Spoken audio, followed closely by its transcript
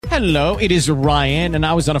Hello, it is Ryan, and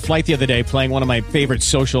I was on a flight the other day playing one of my favorite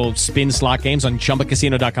social spin slot games on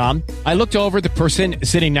ChumbaCasino.com. I looked over at the person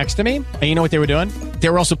sitting next to me, and you know what they were doing? They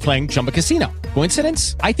were also playing Chumba Casino.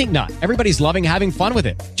 Coincidence? I think not. Everybody's loving having fun with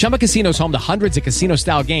it. Chumba Casino is home to hundreds of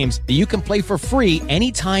casino-style games that you can play for free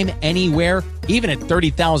anytime, anywhere, even at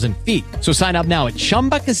 30,000 feet. So sign up now at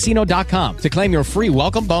ChumbaCasino.com to claim your free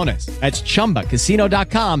welcome bonus. That's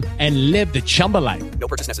ChumbaCasino.com and live the Chumba life. No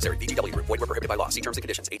purchase necessary. VGW. Void where prohibited by law. See terms and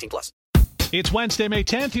conditions. 18+. It's Wednesday, May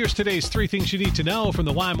 10th. Here's today's 3 things you need to know from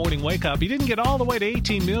the Y Morning Wake Up. He didn't get all the way to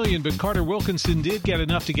 18 million, but Carter Wilkinson did get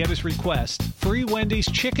enough to get his request. Free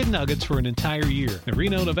Wendy's chicken nuggets for an entire year. A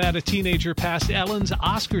Reno, Nevada teenager passed Ellen's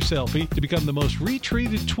Oscar selfie to become the most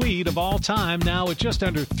retweeted tweet of all time, now at just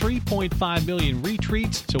under 3.5 million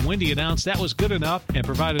retweets. So Wendy announced that was good enough and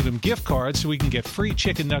provided him gift cards so he can get free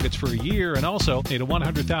chicken nuggets for a year, and also made a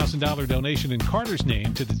 $100,000 donation in Carter's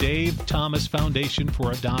name to the Dave Thomas Foundation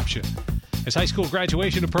for Adoption. As high school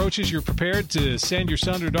graduation approaches, you're prepared to send your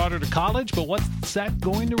son or daughter to college, but what's that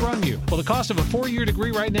going to run you? Well, the cost of a 4-year degree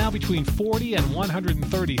right now between $40,000 and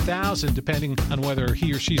 $130,000, depending on whether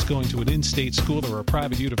he or she's going to an in-state school or a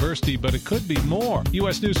private university, but it could be more.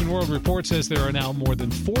 U.S. News & World Report says there are now more than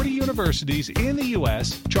 40 universities in the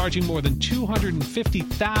U.S. charging more than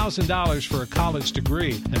 $250,000 for a college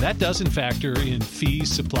degree, and that doesn't factor in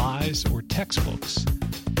fees, supplies, or textbooks.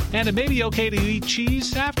 And it may be okay to eat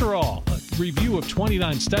cheese after all. A review of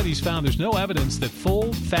 29 studies found there's no evidence that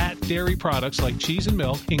full-fat dairy products like cheese and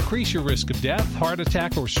milk increase your risk of death, heart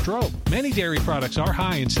attack, or stroke. Many dairy products are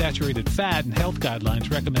high in saturated fat, and health guidelines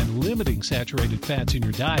recommend limiting saturated fats in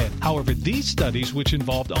your diet. However, these studies, which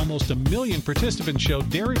involved almost 1 million participants, showed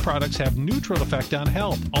dairy products have neutral effect on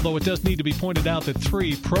health. Although it does need to be pointed out that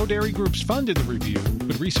 3 pro-dairy groups funded the review,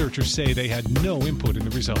 but researchers say they had no input in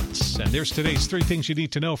the results. And there's today's 3 things you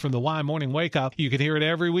need to know from the Y Morning Wake Up. You can hear it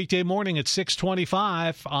every weekday morning at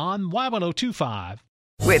 6:25 on Y1025.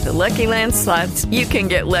 With the Lucky Land Slots, you can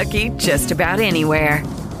get lucky just about anywhere.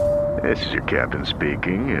 This is your captain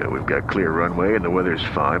speaking. We've got clear runway and the weather's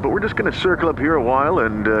fine, but we're just going to circle up here a while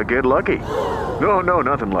and get lucky. No,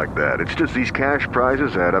 nothing like that. It's just these cash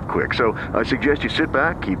prizes add up quick. So I suggest you sit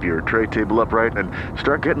back, keep your tray table upright, and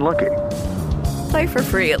start getting lucky. Play for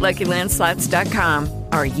free at LuckyLandSlots.com.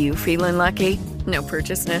 Are you feeling lucky? No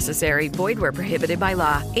purchase necessary. Void where prohibited by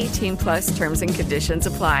law. 18+ terms and conditions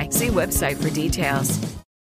apply. See website for details.